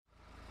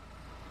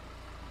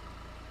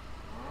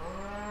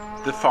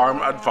the Farm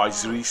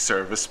Advisory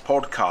Service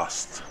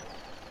podcast.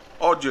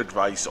 Audio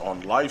advice on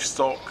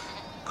livestock,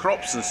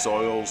 crops and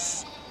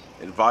soils,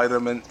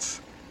 environment,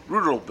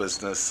 rural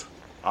business,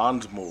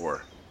 and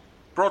more.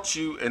 Brought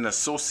to you in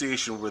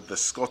association with the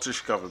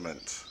Scottish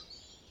Government.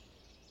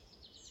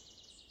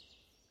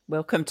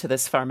 Welcome to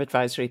this Farm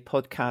Advisory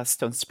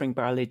podcast on spring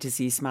barley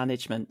disease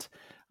management.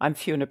 I'm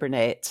Fiona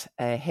Burnett,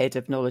 Head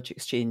of Knowledge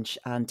Exchange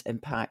and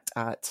Impact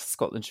at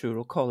Scotland's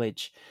Rural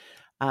College.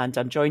 And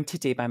I'm joined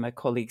today by my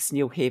colleagues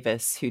Neil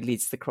Havis, who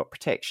leads the crop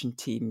protection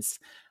teams,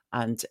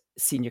 and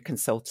Senior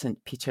Consultant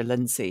Peter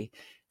Lindsay.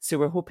 So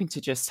we're hoping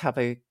to just have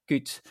a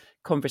good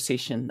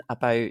conversation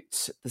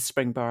about the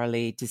spring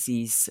barley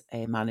disease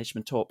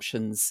management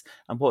options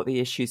and what the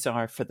issues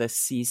are for this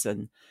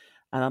season.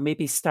 And I'll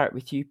maybe start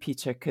with you,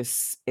 Peter,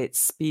 because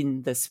it's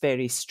been this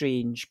very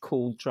strange,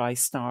 cold, dry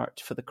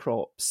start for the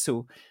crops.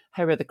 So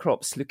how are the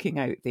crops looking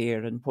out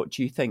there, and what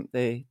do you think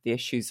the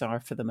issues are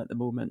for them at the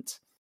moment?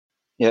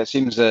 Yeah, it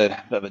seems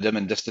a bit of a dim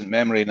and distant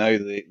memory now,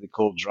 the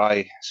cold,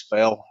 dry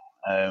spell,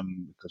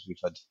 because we've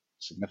had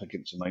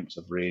significant amounts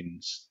of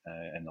rains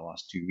in the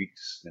last 2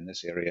 weeks in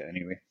this area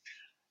anyway.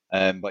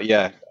 But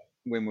yeah,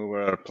 when we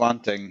were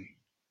planting,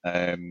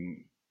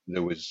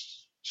 there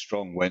was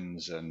strong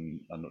winds and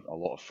a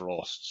lot of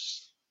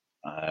frosts.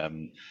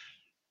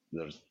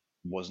 There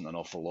wasn't an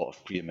awful lot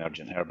of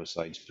pre-emergent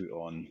herbicides put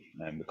on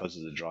because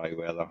of the dry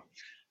weather,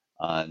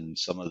 and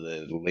some of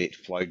the late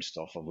ploughed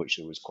stuff, of which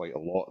there was quite a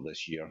lot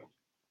this year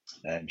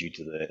due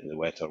to the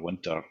wetter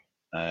winter,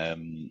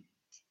 it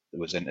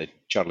was into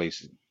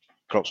Charlie's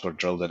crops were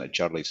drilled into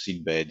Charlie's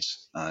seed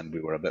beds, and we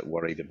were a bit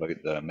worried about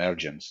the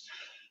emergence.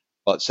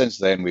 But since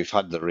then, we've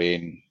had the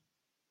rain;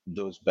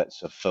 those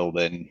bits have filled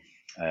in.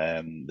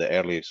 The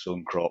early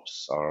sown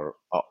crops are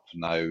up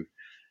now,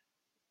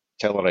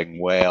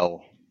 tillering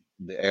well.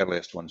 The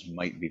earliest ones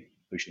might be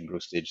pushing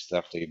growth stage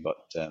 30, but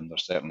they're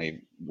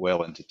certainly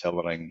well into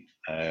tillering,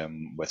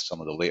 with some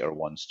of the later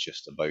ones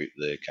just about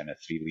the kind of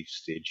 3-leaf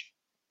stage.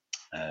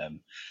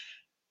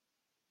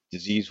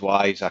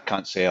 Disease-wise, I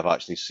can't say I've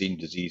actually seen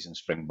disease in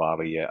spring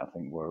barley yet. I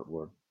think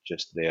we're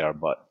just there,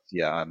 but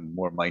yeah, I'm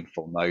more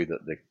mindful now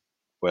that the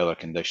weather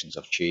conditions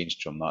have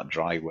changed from that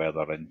dry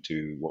weather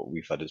into what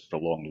we've had as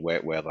prolonged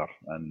wet weather,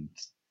 and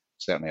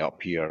certainly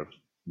up here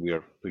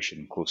we're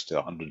pushing close to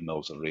 100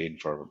 mils of rain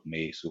for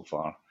May so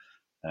far,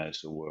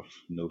 so we've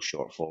no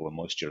shortfall of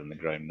moisture in the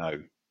ground now.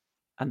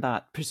 And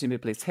that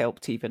presumably has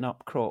helped even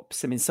up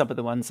crops. I mean, some of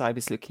the ones I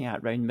was looking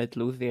at around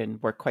Midlothian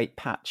were quite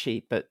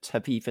patchy, but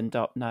have evened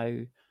up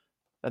now.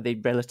 Are they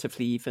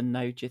relatively even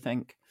now, do you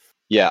think?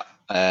 Yeah,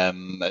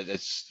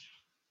 it's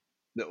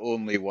the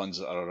only ones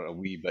that are a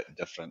wee bit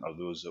different are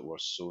those that were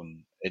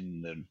sown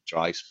in the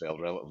dry spell,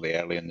 relatively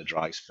early in the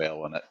dry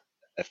spell, and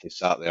if they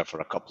sat there for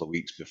a couple of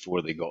weeks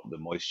before they got the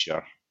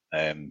moisture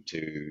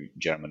to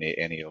germinate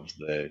any of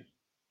the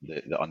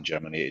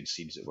ungerminated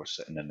seeds that were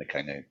sitting in the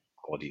kind of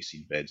cloddy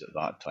seed beds at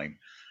that time.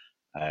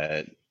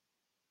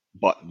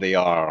 But they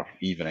are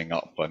evening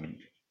up, and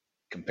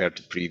compared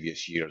to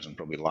previous years and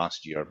probably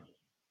last year,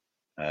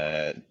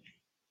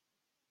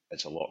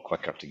 it's a lot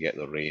quicker to get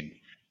the rain.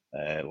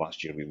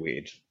 Last year we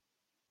waited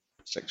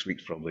 6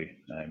 weeks probably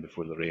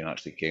before the rain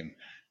actually came,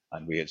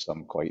 and we had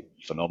some quite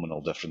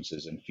phenomenal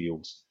differences in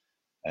fields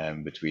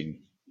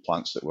between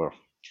plants that were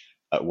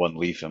at one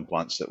leaf and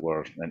plants that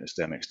were into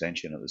stem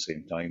extension at the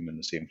same time in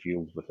the same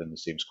field within the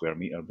same square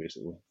metre,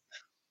 basically.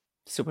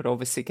 So we're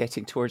obviously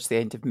getting towards the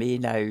end of May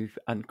now,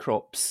 and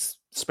crops,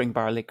 spring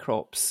barley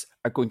crops,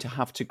 are going to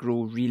have to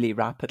grow really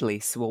rapidly.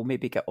 So we'll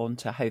maybe get on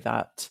to how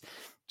that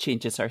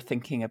changes our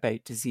thinking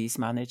about disease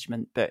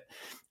management. But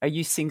are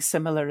you seeing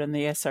similar in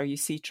the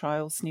SRUC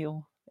trials,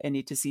 Neil?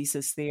 Any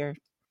diseases there?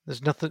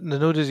 There's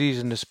no disease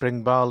in the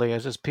spring barley.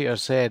 As Peter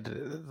said,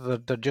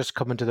 they're just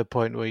coming to the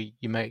point where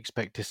you might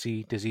expect to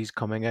see disease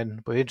coming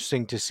in. But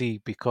interesting to see,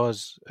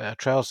 because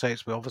trial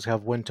sites, we obviously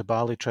have winter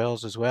barley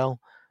trials as well,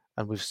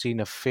 and we've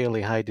seen a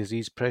fairly high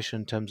disease pressure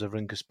in terms of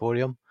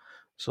rhynchosporium.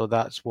 So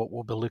that's what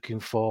we'll be looking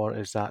for,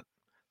 is that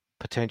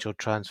potential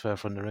transfer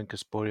from the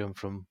rhynchosporium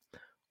from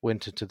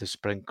winter to the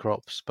spring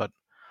crops. But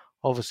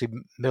obviously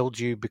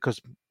mildew,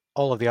 because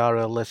all of the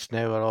RL lists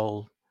now are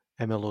all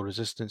MLO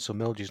resistant, so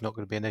mildew is not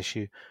going to be an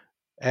issue.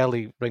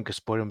 Early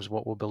rhynchosporium is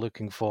what we'll be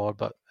looking for,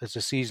 but as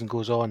the season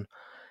goes on,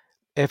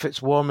 if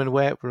it's warm and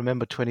wet,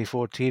 remember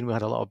 2014 we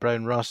had a lot of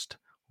brown rust,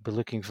 we'll be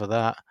looking for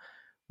that.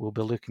 We'll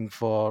be looking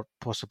for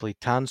possibly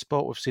tan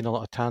spot. We've seen a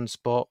lot of tan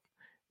spot.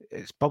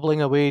 It's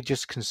bubbling away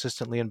just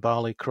consistently in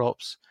barley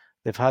crops.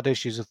 They've had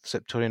issues with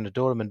Septoria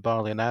nodorum in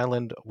barley in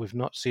Ireland. We've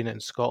not seen it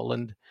in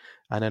Scotland.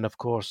 And then, of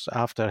course,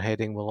 after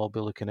heading, we'll all be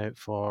looking out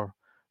for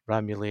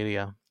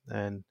ramularia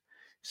and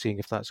seeing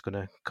if that's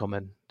going to come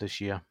in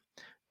this year.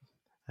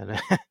 And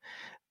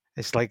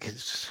it's like,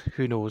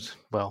 who knows?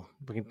 Well,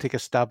 we can take a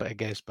stab at a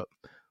guess, but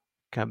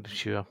can't be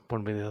sure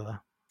one way or the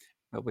other.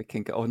 Well, we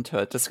can get on to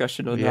a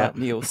discussion on that,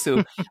 Neil.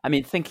 So, I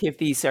mean, thinking of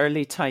these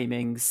early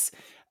timings,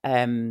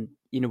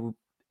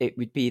 it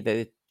would be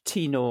the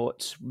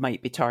T0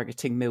 might be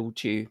targeting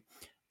mildew.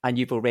 And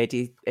you've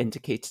already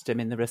indicated,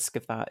 the risk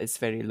of that is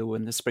very low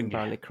in the spring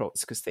barley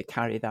crops because they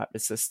carry that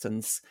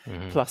resistance,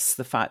 plus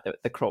the fact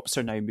that the crops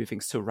are now moving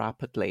so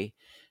rapidly.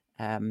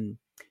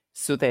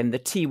 So then the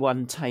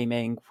T1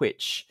 timing,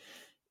 which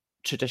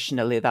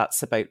traditionally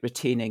that's about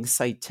retaining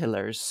side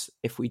tillers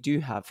if we do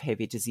have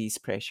heavy disease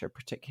pressure,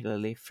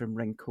 particularly from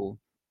wrinkle.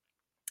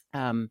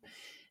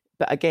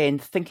 But again,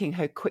 thinking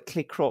how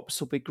quickly crops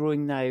will be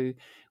growing now,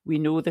 we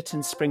know that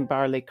in spring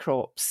barley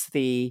crops,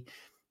 the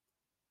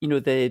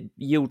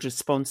yield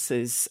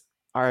responses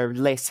are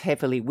less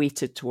heavily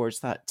weighted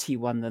towards that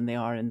T1 than they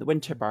are in the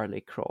winter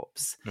barley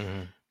crops.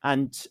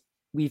 And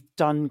we've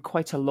done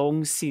quite a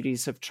long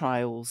series of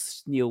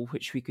trials, Neil,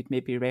 which we could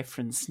maybe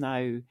reference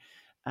now,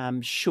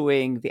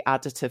 showing the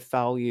additive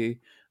value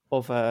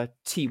of a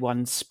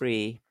T1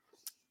 spray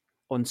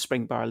on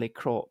spring barley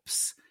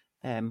crops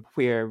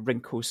where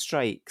wrinkle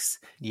strikes.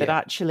 But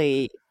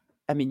actually,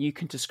 you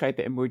can describe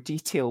it in more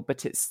detail,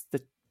 but it's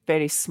the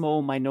very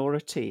small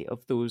minority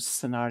of those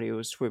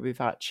scenarios where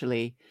we've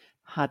actually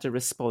had a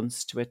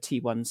response to a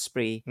T1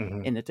 spray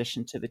in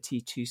addition to the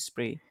T2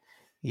 spray.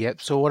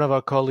 Yep. So one of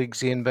our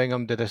colleagues, Ian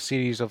Bingham, did a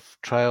series of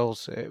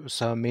trials. It was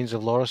a Means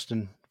of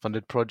Lauriston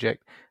funded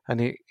project,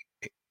 and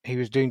he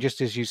was doing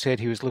just as you said.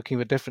 He was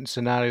looking at different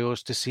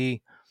scenarios to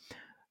see.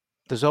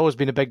 There's always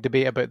been a big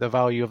debate about the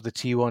value of the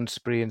T1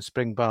 spray in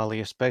spring barley,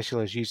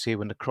 especially as you say,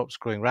 when the crop's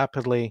growing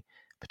rapidly,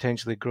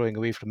 potentially growing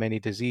away from any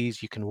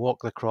disease. You can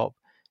walk the crop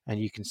and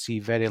you can see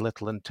very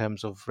little in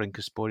terms of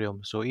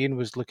rhynchosporium. So Ian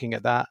was looking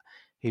at that.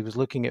 He was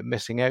looking at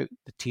missing out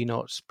the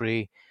T0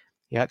 spray.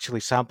 He actually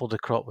sampled the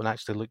crop and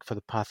actually looked for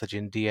the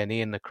pathogen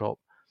DNA in the crop.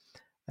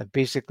 And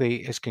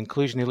basically, his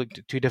conclusion, he looked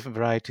at two different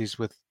varieties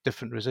with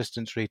different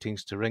resistance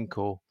ratings to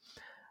wrinkle.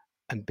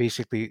 And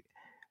basically,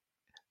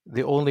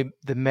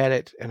 the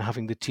merit in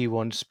having the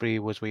T1 spray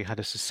was we had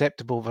a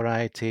susceptible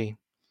variety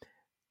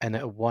and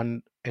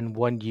in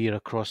 1 year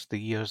across the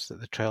years that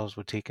the trials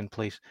were taking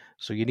place.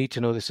 So you need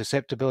to know the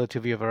susceptibility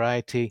of your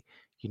variety.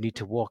 You need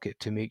to walk it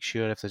to make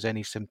sure if there's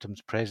any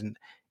symptoms present.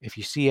 If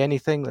you see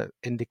anything that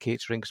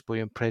indicates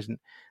rhynchosporium present,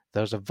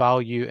 there's a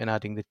value in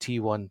adding the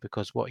T1,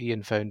 because what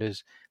Ian found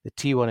is the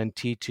T1 and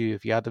T2,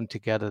 if you add them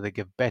together, they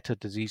give better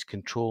disease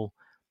control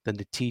than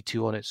the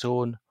T2 on its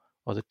own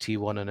or the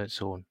T1 on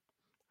its own.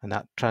 And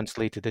that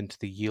translated into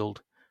the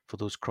yield for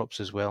those crops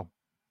as well.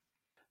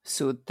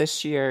 So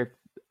this year,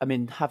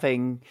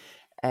 having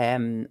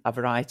a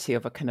variety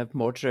of a kind of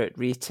moderate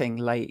rating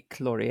like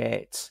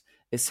Laureate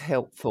is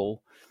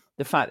helpful.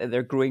 The fact that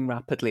they're growing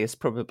rapidly is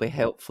probably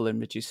helpful in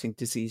reducing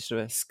disease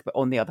risk. But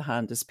on the other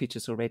hand, as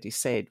Peter's already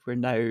said, we're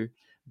now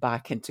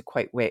back into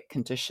quite wet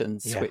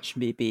conditions, which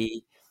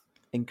maybe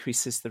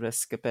increases the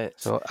risk a bit.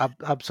 So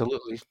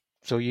absolutely.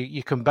 So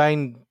you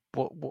combine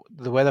what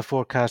the weather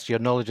forecast, your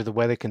knowledge of the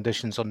weather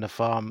conditions on the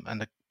farm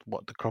and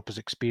what the crop is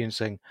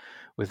experiencing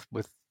with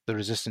the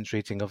resistance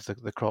rating of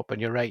the crop. And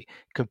you're right,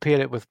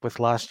 compare it with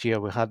last year.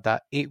 We had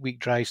that 8-week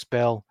dry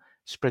spell,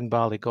 spring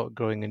barley got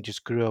growing and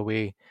just grew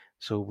away.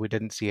 So we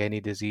didn't see any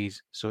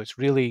disease. So it's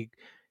really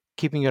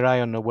keeping your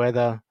eye on the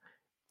weather,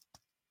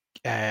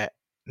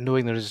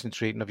 knowing the resistance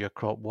rating of your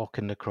crop,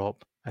 walking the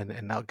crop, and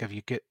that'll give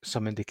you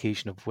some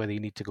indication of whether you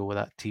need to go with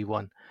that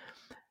T1.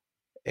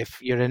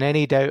 If you're in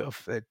any doubt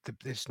of it,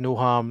 there's no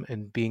harm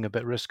in being a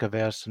bit risk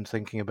averse and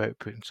thinking about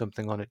putting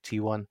something on at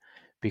T1,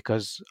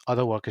 because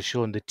other work has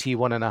shown the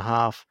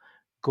T1.5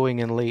 going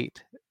in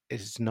late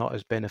is not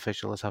as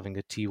beneficial as having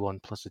a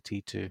T1 plus a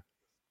T2.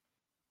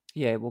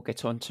 Yeah, we'll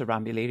get on to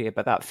ramularia,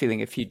 but that feeling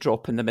if you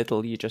drop in the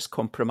middle, you just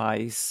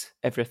compromise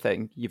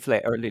everything. You've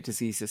let early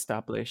disease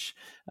establish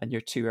and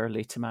you're too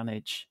early to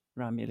manage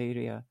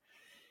ramularia.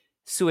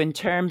 So in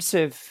terms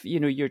of,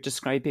 you're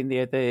describing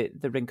there the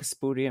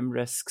rhynchosporium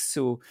risks.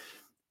 So,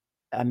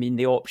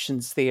 the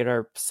options there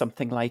are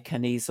something like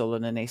an azole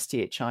and an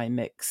SDHI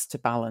mix to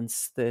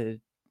balance the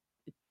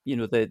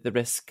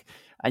risk.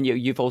 And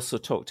you've also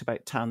talked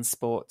about tan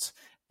spot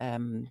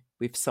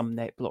with some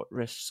net blot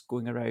risks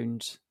going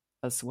around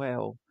as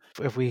well.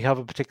 If we have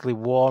a particularly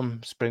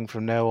warm spring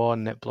from now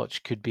on, net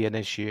blotch could be an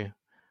issue.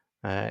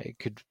 It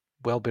could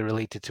well be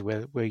related to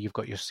where you've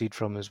got your seed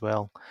from as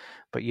well.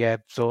 But yeah,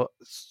 so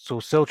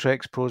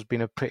Siltrex Pro's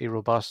been a pretty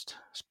robust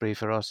spray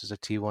for us as a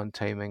T1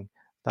 timing.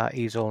 That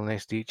azole and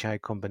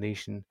SDHI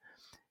combination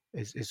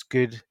is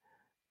good.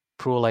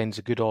 Proline's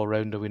a good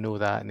all-rounder, we know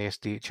that, and the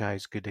SDHI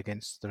is good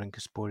against the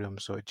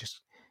rhynchosporium, so it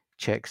just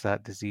checks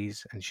that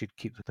disease and should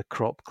keep the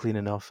crop clean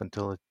enough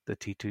until the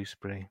T2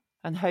 spray.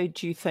 And how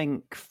do you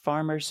think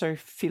farmers are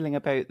feeling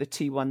about the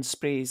T1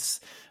 sprays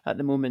at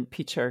the moment,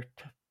 Peter?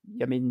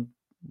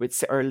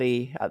 It's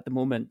early at the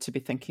moment to be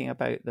thinking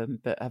about them,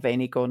 but have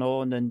any gone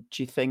on? And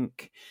do you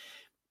think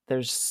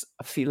there's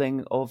a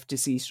feeling of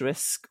disease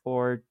risk,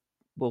 or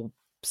will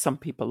some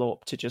people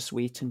opt to just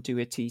wait and do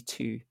a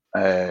T2?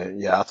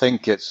 Yeah, I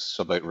think it's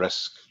about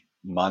risk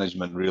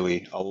management,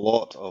 really. A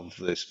lot of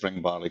the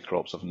spring barley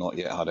crops have not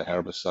yet had a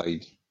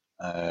herbicide,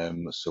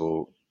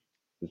 so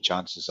the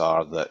chances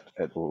are that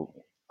it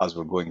will, as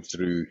we're going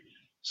through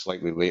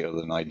slightly later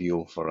than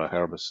ideal for a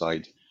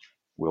herbicide,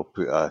 we'll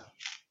put a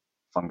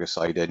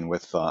fungicide in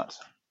with that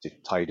to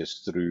tide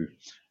us through.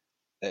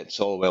 It's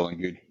all well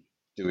and good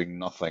doing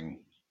nothing,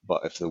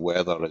 but if the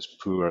weather is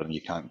poor and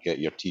you can't get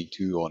your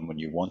T2 on when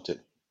you want it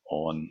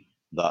on,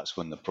 that's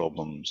when the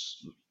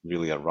problems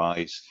really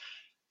arise.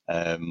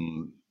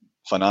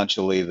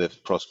 Financially, the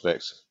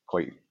prospects are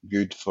quite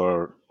good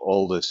for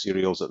all the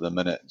cereals at the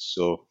minute.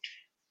 So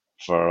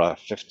for a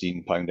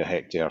 £15 a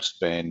hectare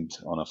spend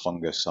on a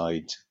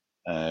fungicide,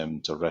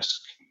 to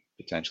risk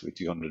potentially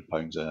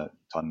 £200 a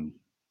tonne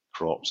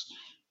crops,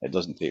 it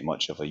doesn't take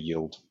much of a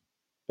yield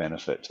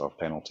benefit or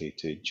penalty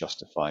to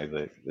justify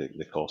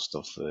the cost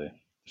of the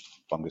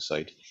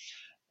fungicide.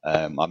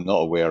 I'm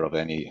not aware of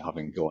any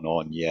having gone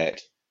on yet.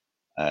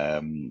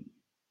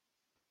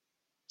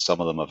 Some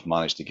of them have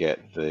managed to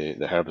get the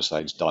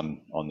herbicides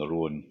done on their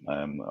own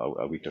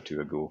a week or two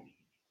ago.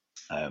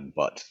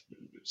 But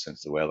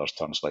since the weather's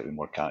turned slightly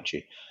more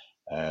catchy,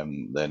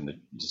 then the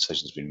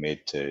decision's been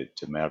made to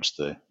merge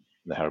the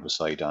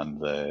herbicide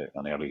and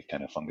an early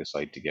kind of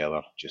fungicide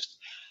together.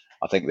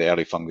 I think the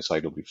early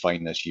fungicide will be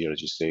fine this year.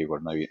 As you say, we're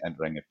now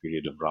entering a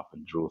period of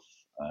rapid growth.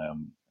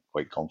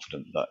 Quite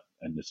confident that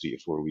in the 3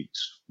 to 4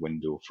 weeks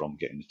window from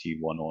getting the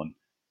T1 on,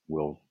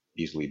 we'll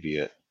easily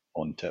be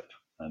on tip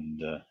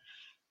and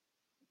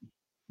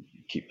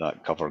keep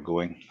that cover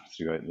going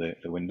throughout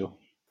the window.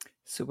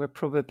 So we're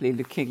probably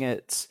looking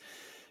at,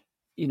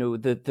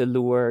 the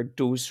lower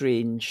dose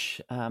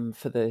range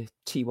for the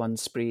T1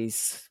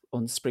 sprays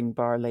on spring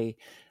barley.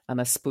 And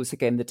I suppose,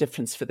 again, the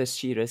difference for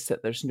this year is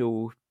that there's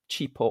no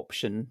cheap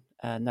option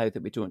now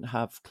that we don't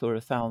have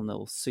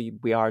chlorothalonil. So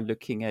we are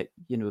looking at,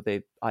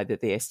 either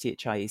the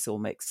SDHI azole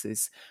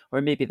mixes,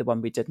 or maybe the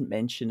one we didn't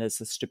mention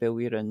is a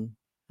strobilurin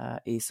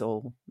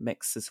azole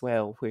mix as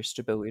well, where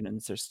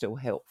strobilurins are still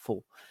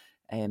helpful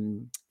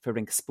for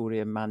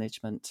rincosporium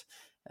management.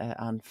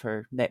 And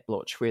for net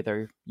blotch where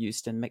they're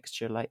used in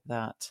mixture like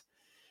that.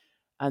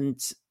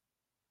 And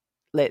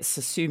let's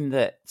assume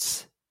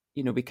that,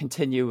 we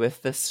continue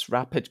with this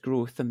rapid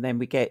growth and then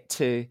we get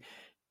to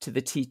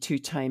the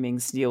T2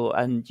 timings, Neil,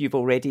 and you've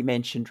already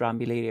mentioned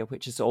ramularia,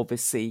 which is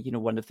obviously,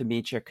 one of the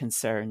major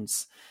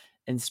concerns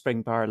in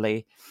spring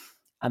barley.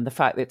 And the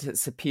fact that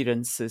its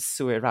appearance is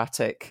so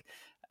erratic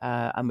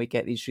and we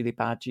get these really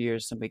bad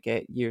years and we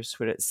get years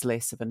where it's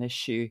less of an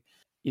issue.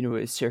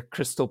 Is your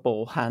crystal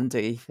ball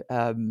handy?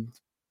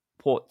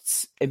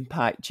 What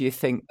impact do you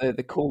think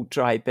the cold,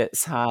 dry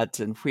bits had,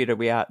 and where are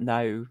we at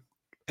now?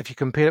 If you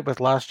compare it with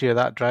last year,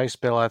 that dry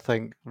spell, I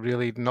think,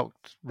 really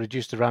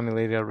reduced the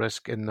ramularia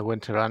risk in the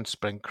winter and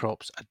spring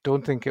crops. I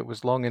don't think it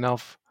was long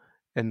enough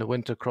in the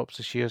winter crops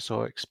this year,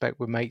 so I expect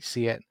we might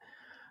see it.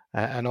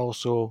 And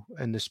also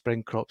in the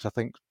spring crops, I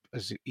think,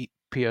 as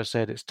Peter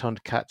said, it's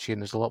turned catchy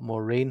and there's a lot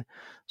more rain.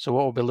 So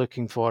what we'll be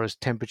looking for is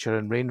temperature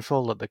and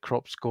rainfall, that the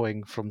crop's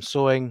going from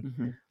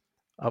sowing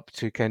up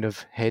to kind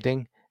of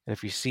heading. And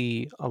if you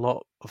see a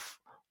lot of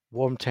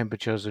warm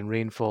temperatures and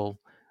rainfall,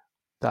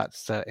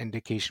 that's the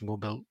indication we'll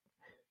be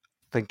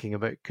thinking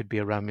about could be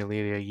a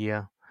ramularia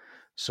year.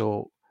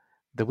 So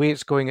the way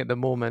it's going at the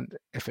moment,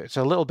 if it's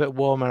a little bit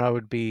warmer, I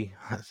would be,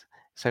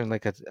 sound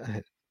like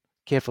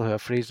careful how I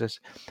phrase this,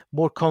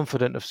 more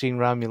confident of seeing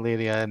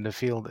ramularia in the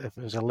field if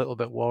it was a little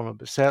bit warmer,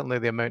 but certainly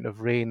the amount of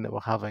rain that we're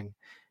having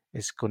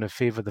is going to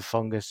favour the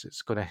fungus.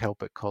 It's going to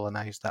help it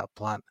colonise that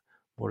plant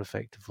more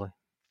effectively.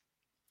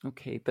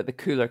 Okay, but the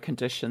cooler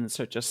conditions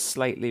are just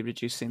slightly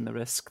reducing the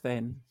risk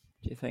then,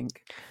 do you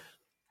think?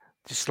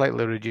 Just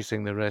slightly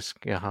reducing the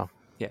risk, yeah.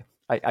 Yeah,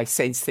 I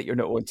sense that you're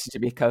not wanting to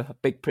make a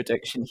big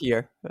prediction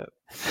here.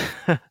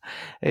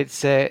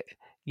 It's,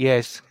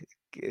 yes,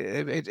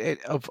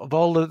 of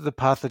all the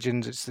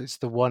pathogens, it's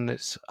the one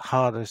that's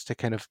hardest to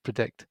kind of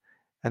predict.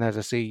 And as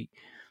I say,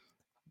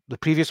 the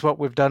previous work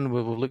we've done,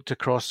 we've looked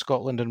across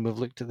Scotland and we've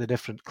looked at the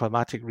different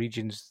climatic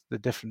regions, the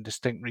different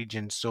distinct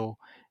regions. So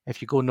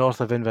if you go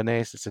north of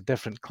Inverness, it's a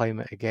different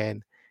climate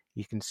again.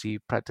 You can see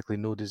practically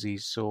no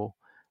disease. So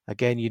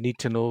again, you need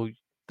to know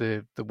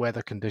the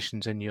weather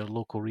conditions in your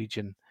local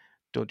region.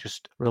 Don't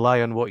just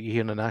rely on what you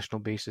hear on a national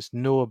basis.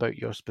 Know about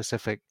your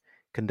specific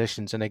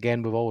conditions. And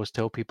again, we've always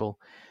tell people,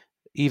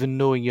 even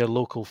knowing your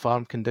local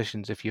farm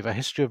conditions, if you have a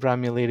history of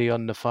ramularia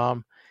on the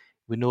farm,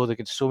 we know there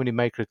are so many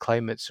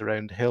microclimates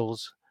around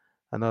hills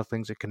and other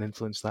things that can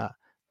influence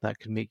that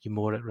can make you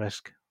more at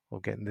risk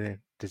of getting the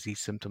disease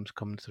symptoms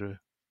coming through.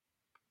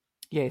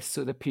 Yes,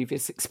 so the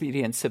previous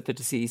experience of the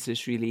disease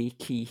is really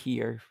key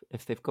here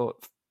if they've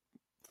got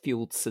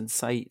fields and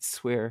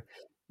sites where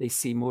they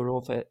see more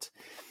of it.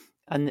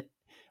 And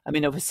I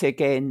mean, obviously,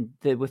 again,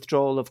 the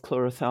withdrawal of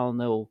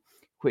chlorothalonil,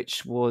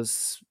 which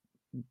was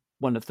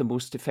one of the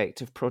most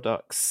effective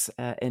products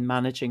in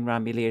managing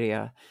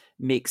ramularia,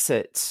 makes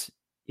it,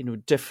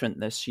 different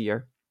this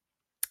year.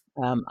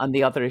 And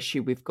the other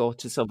issue we've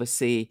got is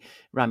obviously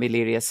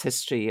ramularia's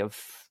history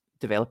of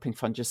developing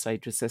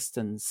fungicide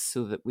resistance,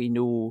 so that we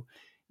know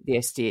the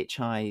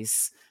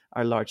SDHIs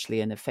are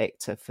largely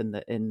ineffective in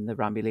the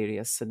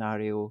ramularia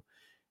scenario.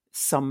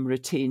 Some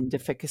retained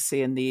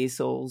efficacy in the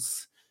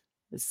azoles.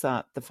 Is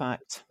that the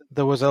fact?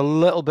 There was a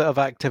little bit of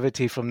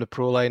activity from the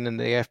Proline and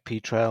the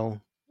FP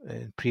trial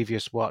in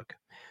previous work.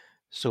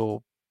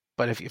 So,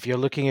 but if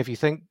you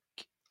think,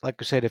 like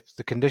I said, if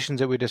the conditions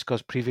that we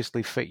discussed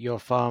previously fit your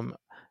farm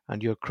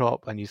and your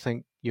crop, and you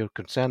think you're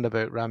concerned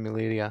about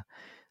Ramularia,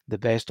 the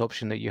best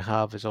option that you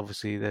have is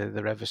obviously the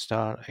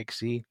Revistar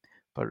XE.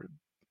 But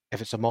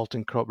if it's a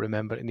malting crop,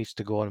 remember it needs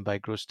to go on by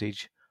growth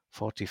stage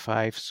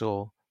 45,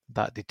 so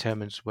that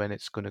determines when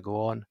it's going to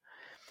go on.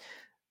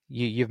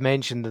 You've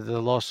mentioned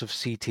the loss of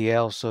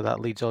CTL, so that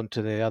leads on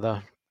to the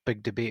other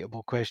big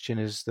debatable question: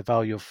 is the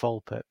value of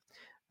fall pit.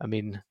 I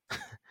mean,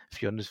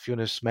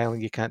 Fiona's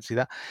smiling, you can't see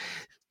that.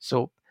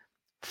 So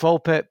fall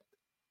pit,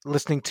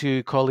 listening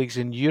to colleagues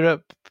in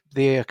Europe,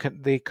 they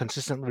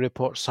consistently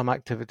report some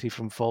activity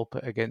from fall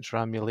pit against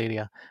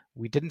Ramularia.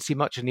 We didn't see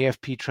much in the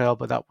FP trial,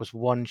 but that was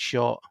one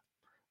shot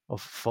of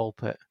fall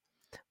pit,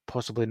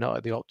 possibly not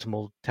at the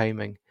optimal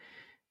timing.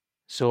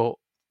 So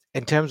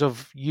in terms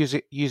of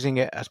using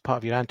it as part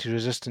of your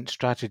anti-resistant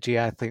strategy,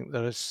 I think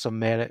there is some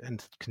merit in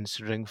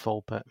considering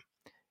fall pit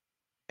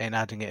and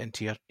adding it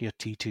into your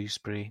T2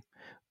 spray.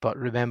 But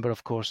remember,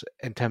 of course,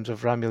 in terms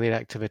of Ramularia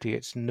activity,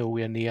 it's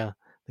nowhere near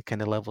the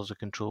kind of levels of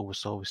control we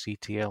saw with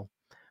CTL,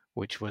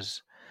 which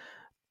was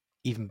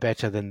even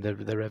better than the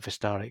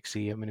Revistar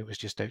XE. I mean, it was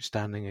just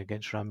outstanding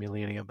against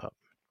Ramularia. But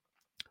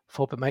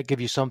fall pit might give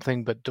you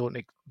something, but don't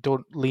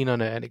lean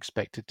on it and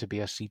expect it to be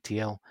a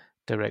CTL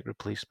direct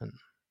replacement.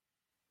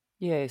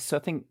 Yeah, so I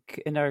think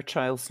in our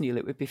trials, Neil,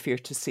 it would be fair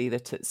to say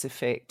that its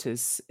effect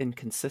is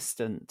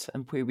inconsistent.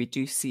 And where we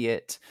do see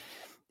it,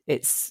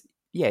 it's,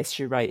 yes,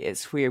 you're right,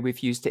 it's where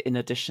we've used it in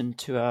addition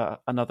to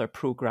another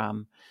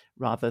programme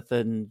rather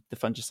than the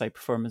fungicide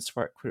performance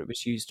work where it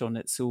was used on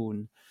its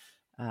own.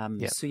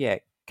 So, yeah,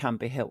 it can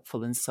be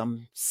helpful in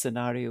some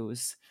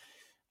scenarios.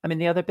 I mean,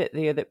 the other bit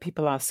there that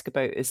people ask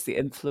about is the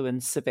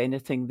influence of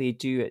anything they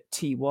do at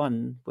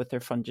T1 with their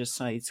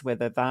fungicides,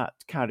 whether that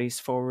carries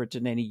forward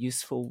in any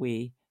useful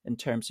way in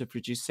terms of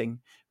reducing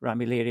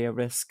Ramularia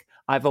risk.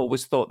 I've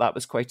always thought that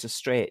was quite a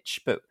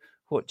stretch, but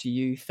what do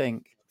you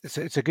think?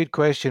 It's a good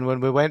question.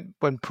 When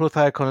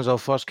prothioconazole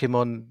first came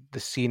on the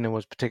scene and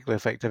was particularly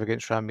effective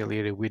against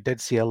Ramularia, we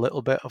did see a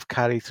little bit of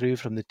carry through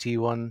from the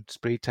T1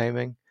 spray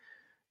timing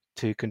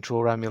to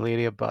control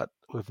Ramularia, but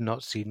we've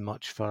not seen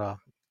much for a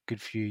good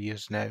few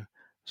years now.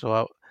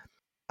 So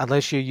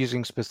unless you're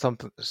using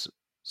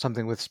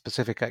something with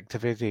specific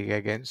activity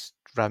against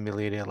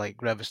Ramularia like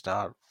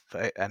Revistar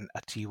and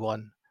a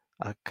T1,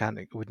 I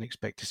wouldn't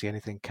expect to see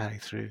anything carry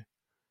through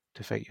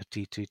to affect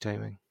your T2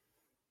 timing.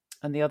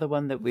 And the other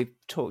one that we've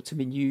talked, I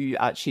mean, you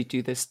actually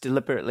do this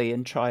deliberately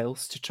in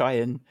trials to try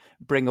and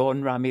bring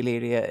on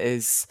Ramularia,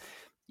 is,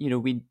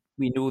 we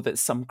know that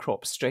some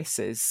crop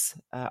stresses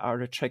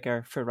are a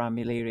trigger for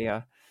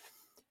Ramularia.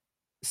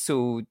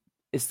 So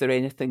is there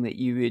anything that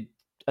you would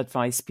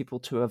advise people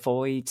to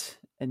avoid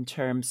in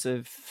terms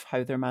of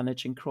how they're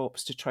managing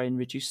crops to try and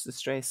reduce the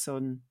stress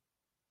on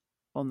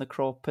the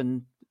crop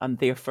and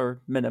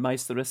therefore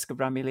minimise the risk of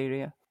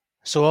Ramularia?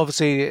 So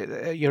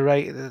obviously, you're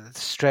right.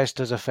 Stress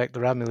does affect the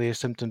Ramularia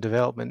symptom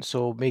development.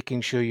 So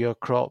making sure your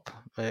crop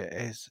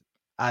has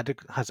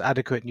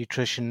adequate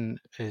nutrition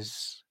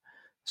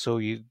so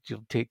you'll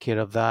take care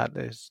of that.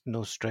 There's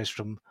no stress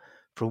from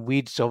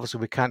weeds. Obviously,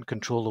 we can't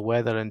control the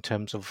weather in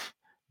terms of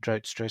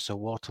drought stress or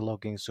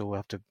waterlogging,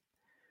 so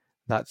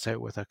that's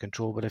out with our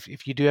control. But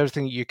if you do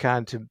everything you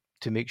can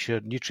to make sure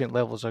nutrient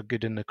levels are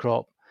good in the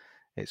crop,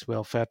 it's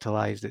well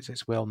fertilized,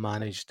 it's well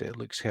managed, it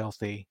looks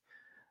healthy.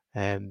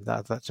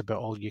 That's about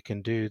all you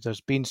can do.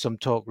 There's been some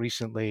talk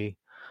recently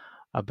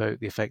about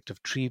the effect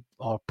of tree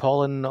or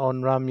pollen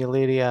on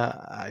Ramularia.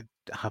 I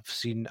have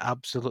seen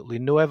absolutely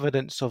no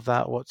evidence of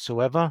that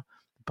whatsoever,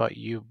 but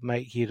you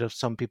might hear of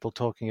some people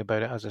talking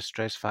about it as a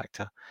stress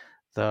factor.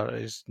 There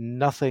is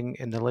nothing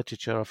in the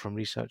literature or from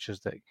researchers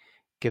that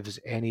gives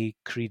any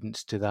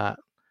credence to that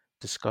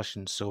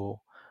discussion, so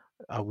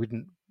I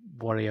wouldn't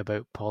worry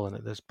about pollen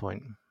at this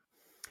point.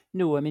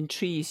 No, I mean,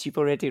 trees, you've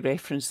already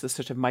referenced the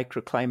sort of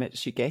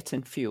microclimates you get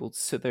in fields.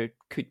 So there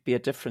could be a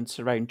difference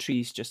around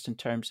trees just in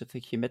terms of the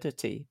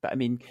humidity. But I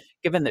mean,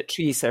 given that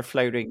trees are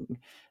flowering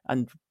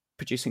and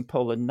producing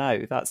pollen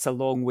now, that's a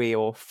long way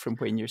off from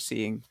when you're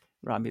seeing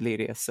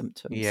Ramularia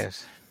symptoms.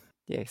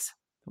 Yes.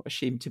 What a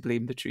shame to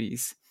blame the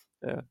trees.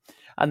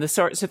 And the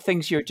sorts of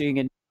things you're doing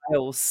in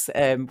trials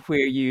where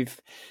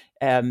you've,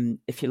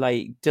 if you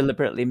like,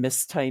 deliberately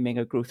mistiming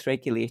a growth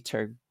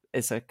regulator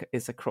is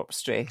a crop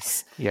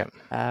stress. Yeah.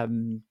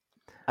 And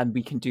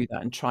we can do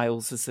that in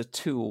trials as a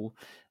tool.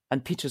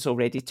 And Peter's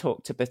already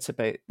talked a bit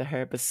about the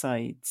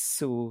herbicides.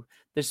 So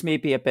there's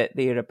maybe a bit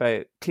there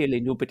about clearly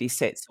nobody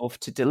sets off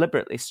to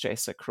deliberately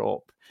stress a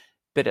crop,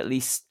 but at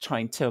least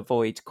trying to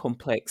avoid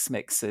complex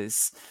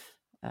mixes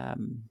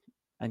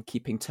and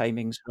keeping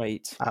timings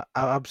right.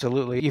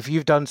 Absolutely. If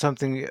you've done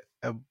something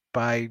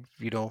by,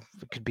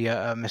 it could be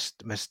a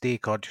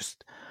mistake or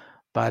just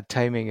bad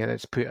timing,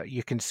 and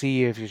you can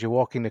see if you're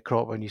walking the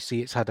crop and you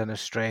see it's had a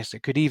stress.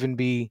 It could even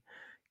be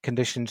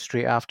conditioned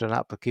straight after an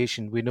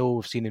application. We know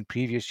we've seen in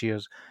previous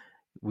years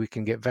we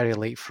can get very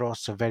late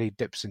frosts or very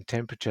dips in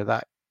temperature.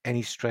 That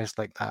any stress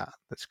like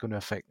that's going to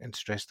affect and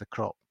stress the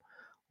crop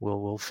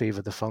will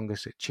favour the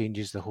fungus. It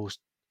changes the host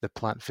the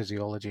plant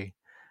physiology,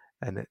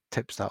 and it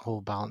tips that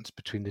whole balance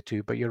between the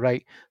two. But you're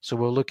right. So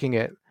we're looking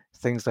at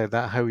things like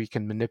that, how we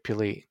can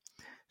manipulate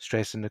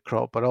stress in the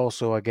crop, but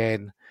also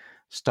again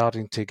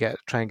starting to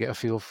try and get a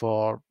feel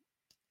for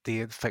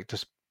the effect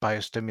of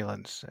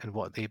biostimulants and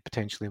what they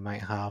potentially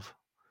might have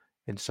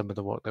in some of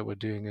the work that we're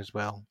doing as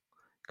well.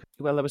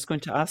 Well, I was going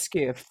to ask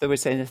you if there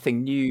was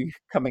anything new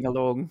coming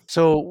along.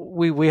 So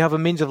we have a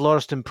means of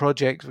lauriston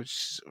project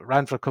which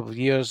ran for a couple of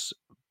years.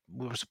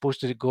 We were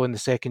supposed to go in the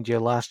second year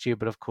last year,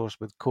 but of course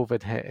with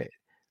COVID it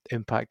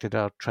impacted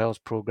our trials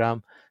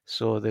program.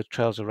 So the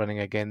trials are running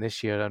again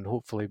this year, and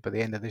hopefully by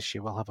the end of this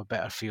year we'll have a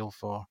better feel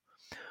for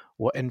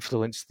what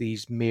influence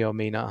these may or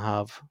may not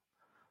have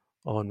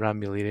on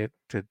ramularia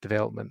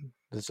development.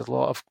 There's a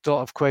lot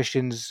of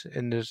questions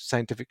in the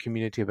scientific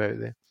community about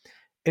the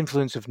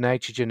influence of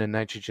nitrogen and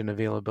nitrogen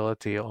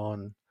availability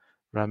on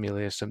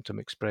ramularia symptom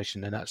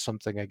expression, and that's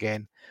something,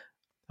 again,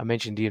 I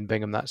mentioned Ian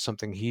Bingham, that's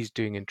something he's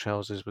doing in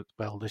trials as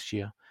well this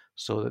year.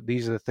 So that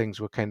these are the things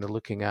we're kind of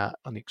looking at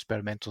on the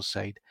experimental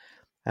side,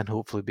 and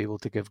hopefully be able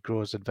to give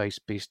growers advice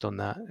based on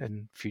that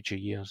in future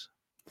years.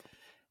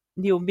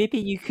 Neil, maybe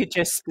you could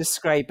just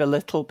describe a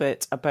little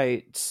bit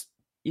about,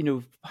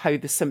 how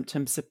the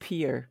symptoms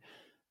appear.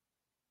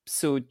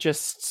 So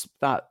just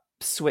that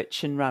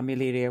switch in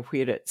ramularia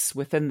where it's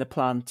within the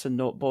plant and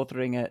not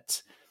bothering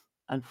it,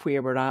 and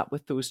where we're at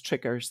with those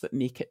triggers that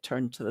make it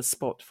turn to the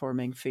spot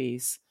forming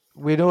phase.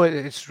 We know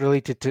it's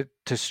related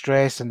to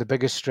stress, and the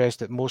biggest stress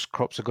that most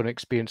crops are going to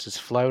experience is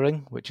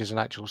flowering, which is an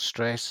actual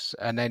stress.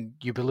 And then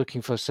you'll be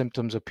looking for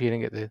symptoms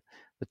appearing at the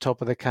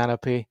top of the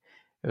canopy.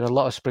 In a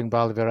lot of spring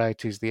barley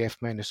varieties, the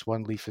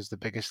F-1 leaf is the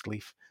biggest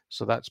leaf.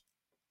 So that's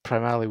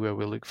primarily where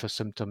we look for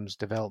symptoms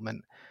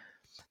development.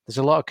 There's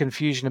a lot of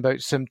confusion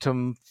about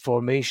symptom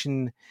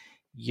formation.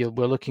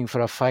 We're looking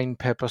for a fine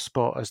pepper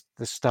spot as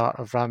the start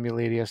of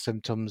ramularia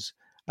symptoms,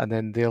 and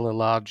then they'll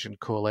enlarge and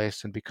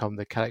coalesce and become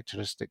the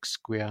characteristic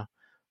square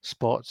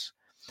spots.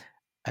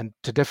 And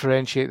to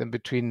differentiate them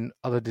between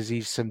other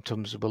disease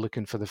symptoms, we're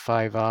looking for the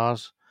 5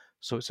 R's.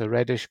 So it's a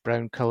reddish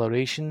brown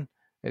coloration,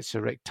 it's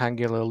a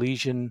rectangular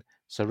lesion,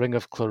 it's a ring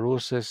of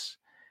chlorosis,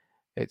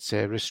 it's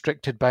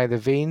restricted by the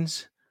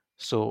veins.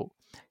 So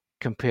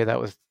compare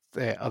that with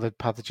other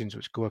pathogens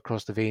which go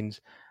across the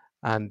veins,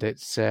 and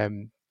it's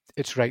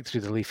right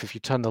through the leaf. If you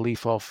turn the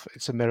leaf off,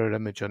 it's a mirror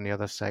image on the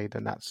other side,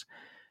 and that's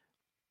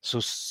so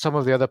some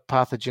of the other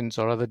pathogens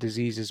or other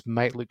diseases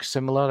might look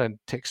similar and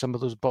tick some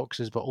of those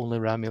boxes, but only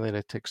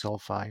ramularia ticks all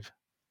 5.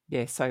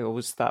 Yes, I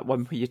always that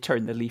one where you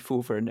turn the leaf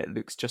over and it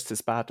looks just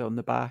as bad on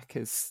the back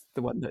as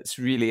the one that's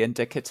really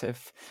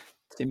indicative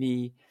to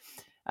me.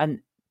 And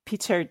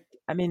Peter,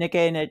 I mean,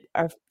 again,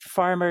 are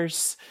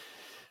farmers,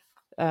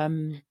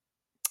 worried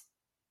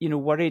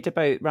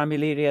about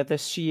ramularia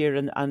this year?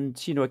 And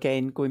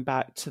again, going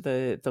back to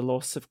the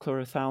loss of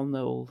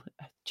chlorothalonil,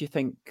 do you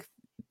think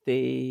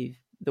the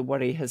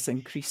worry has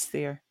increased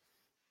there?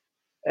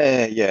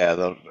 Yeah,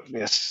 there's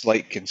a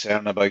slight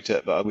concern about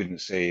it, but I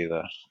wouldn't say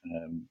they're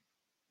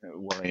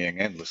worrying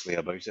endlessly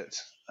about it.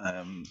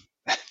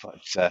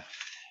 But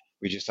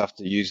we just have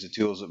to use the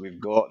tools that we've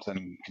got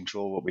and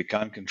control what we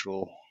can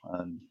control,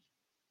 and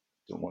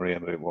don't worry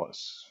about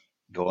what's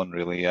gone,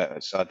 really.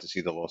 It's sad to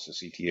see the loss of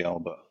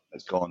CTL, but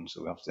it's gone,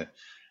 so we have to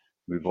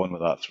move on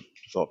with that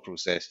thought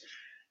process.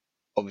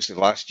 Obviously,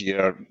 last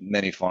year,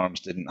 many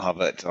farms didn't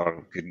have it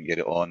or couldn't get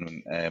it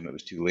on. It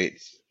was too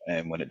late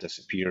when it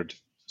disappeared.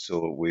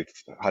 So we've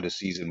had a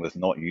season with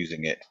not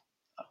using it,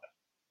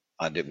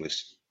 and it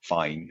was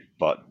fine,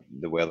 but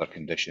the weather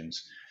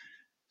conditions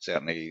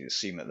certainly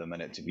seem at the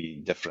minute to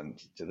be different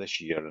to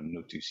this year, and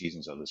no two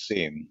seasons are the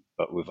same.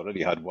 But we've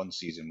already had one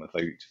season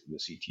without the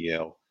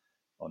CTL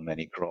on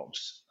many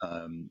crops,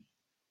 and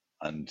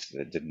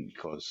it didn't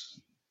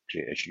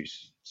create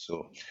issues.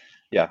 So,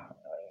 yeah,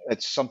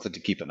 it's something to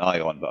keep an eye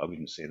on, but I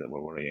wouldn't say that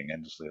we're worrying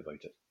endlessly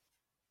about it.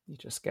 You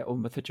just get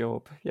on with the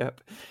job.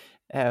 Yep.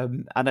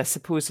 And I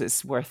suppose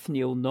it's worth,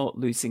 Neil, not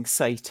losing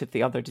sight of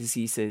the other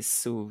diseases.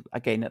 So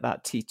again, at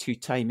that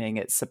T2 timing,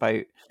 it's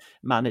about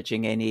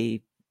managing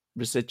any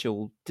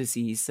residual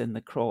disease in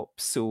the crop.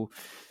 So,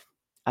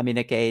 I mean,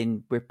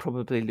 again, we're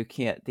probably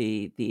looking at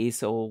the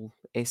azole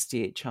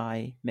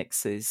SDHI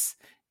mixes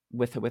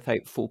with or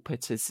without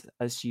Fulpit,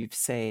 as you've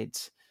said.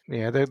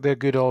 Yeah, they're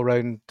good all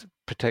round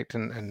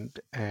protecting and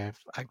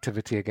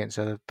activity against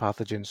other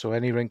pathogens. So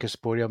any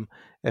Rhynchosporium,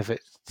 if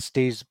it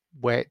stays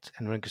wet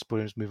and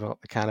Rhynchosporiums move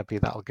up the canopy,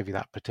 that'll give you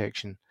that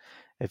protection.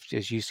 If,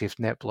 as you say, if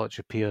net blotch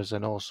appears,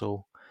 and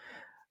also,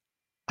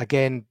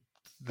 again,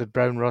 the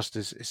brown rust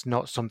is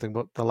not something.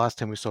 But the last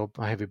time we saw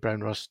a heavy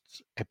brown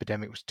rust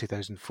epidemic was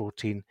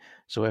 2014.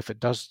 So if it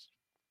does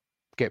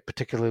get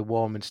particularly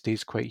warm and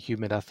stays quite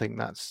humid, I think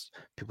that's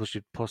people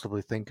should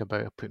possibly think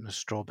about putting a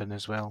straw bin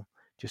as well,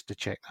 just to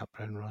check that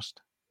brown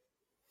rust.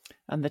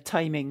 And the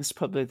timing's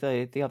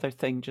probably the other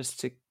thing just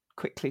to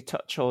quickly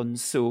touch on.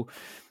 So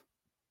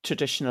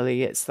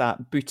traditionally it's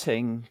that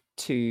booting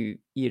to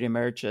ear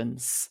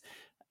emergence,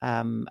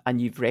 and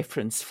you've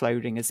referenced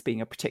flowering as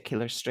being a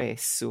particular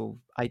stress. So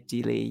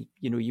ideally,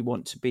 you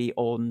want to be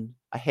on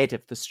ahead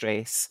of the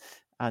stress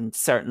and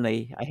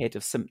certainly ahead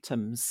of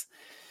symptoms.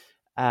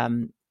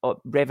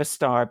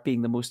 Revastar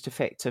being the most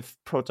effective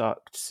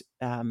product,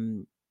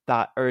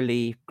 that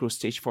early growth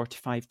stage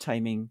 45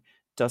 timing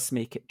does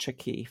make it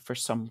tricky for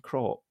some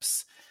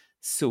crops.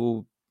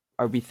 So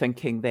are we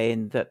thinking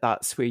then that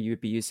that's where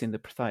you'd be using the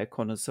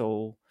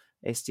prothioconazole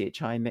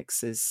SDHI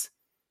mixes?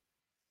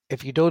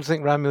 If you don't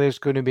think ramularia is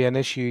going to be an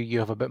issue, you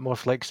have a bit more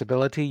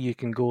flexibility. You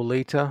can go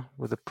later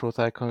with the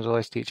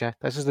prothioconazole SDHI.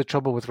 This is the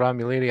trouble with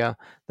ramularia.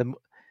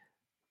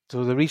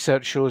 So the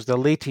research shows the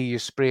later you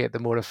spray it, the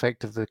more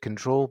effective the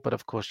control. But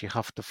of course, you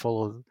have to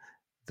follow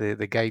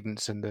the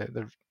guidance and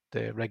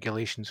the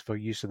regulations for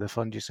use of the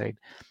fungicide.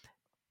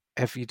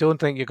 If you don't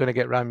think you're going to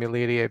get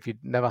ramularia, if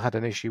you've never had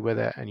an issue with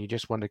it and you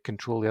just want to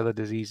control the other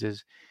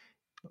diseases,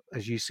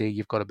 as you say,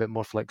 you've got a bit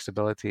more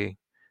flexibility.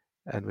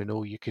 And we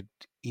know you could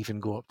even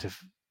go up to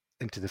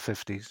into the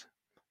 50s.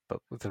 But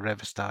with the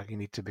Revastar, you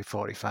need to be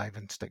 45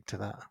 and stick to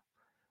that.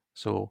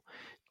 So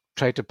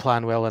try to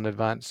plan well in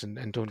advance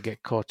and don't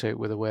get caught out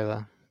with the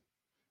weather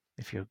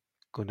if you're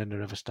going down the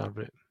Revastar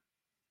route.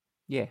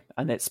 Yeah,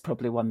 and it's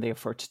probably one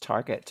therefore to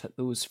target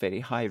those very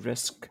high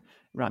risk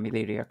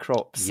ramularia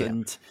crops.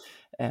 Yeah.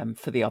 And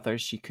for the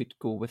others, you could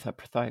go with a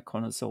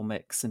prothioconazole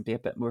mix and be a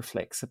bit more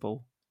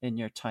flexible in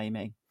your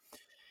timing.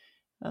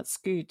 That's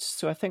good.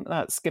 So I think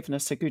that's given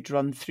us a good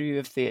run through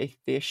of the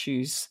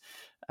issues.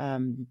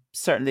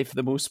 Certainly for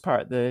the most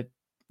part, the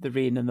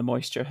rain and the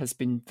moisture has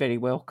been very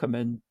welcome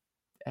in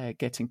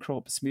getting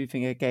crops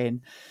moving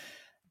again.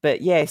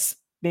 But yes,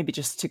 maybe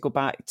just to go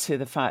back to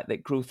the fact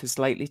that growth is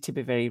likely to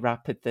be very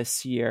rapid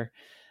this year.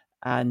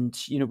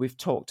 And, we've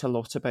talked a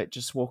lot about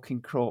just walking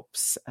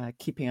crops,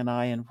 keeping an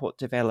eye on what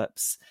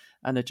develops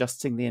and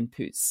adjusting the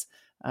inputs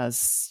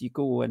as you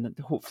go. And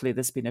hopefully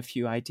there's been a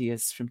few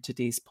ideas from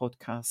today's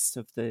podcast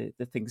of the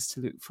things to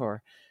look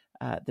for,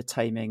 the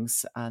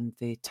timings and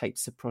the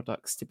types of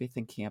products to be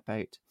thinking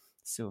about.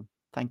 So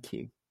thank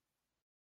you.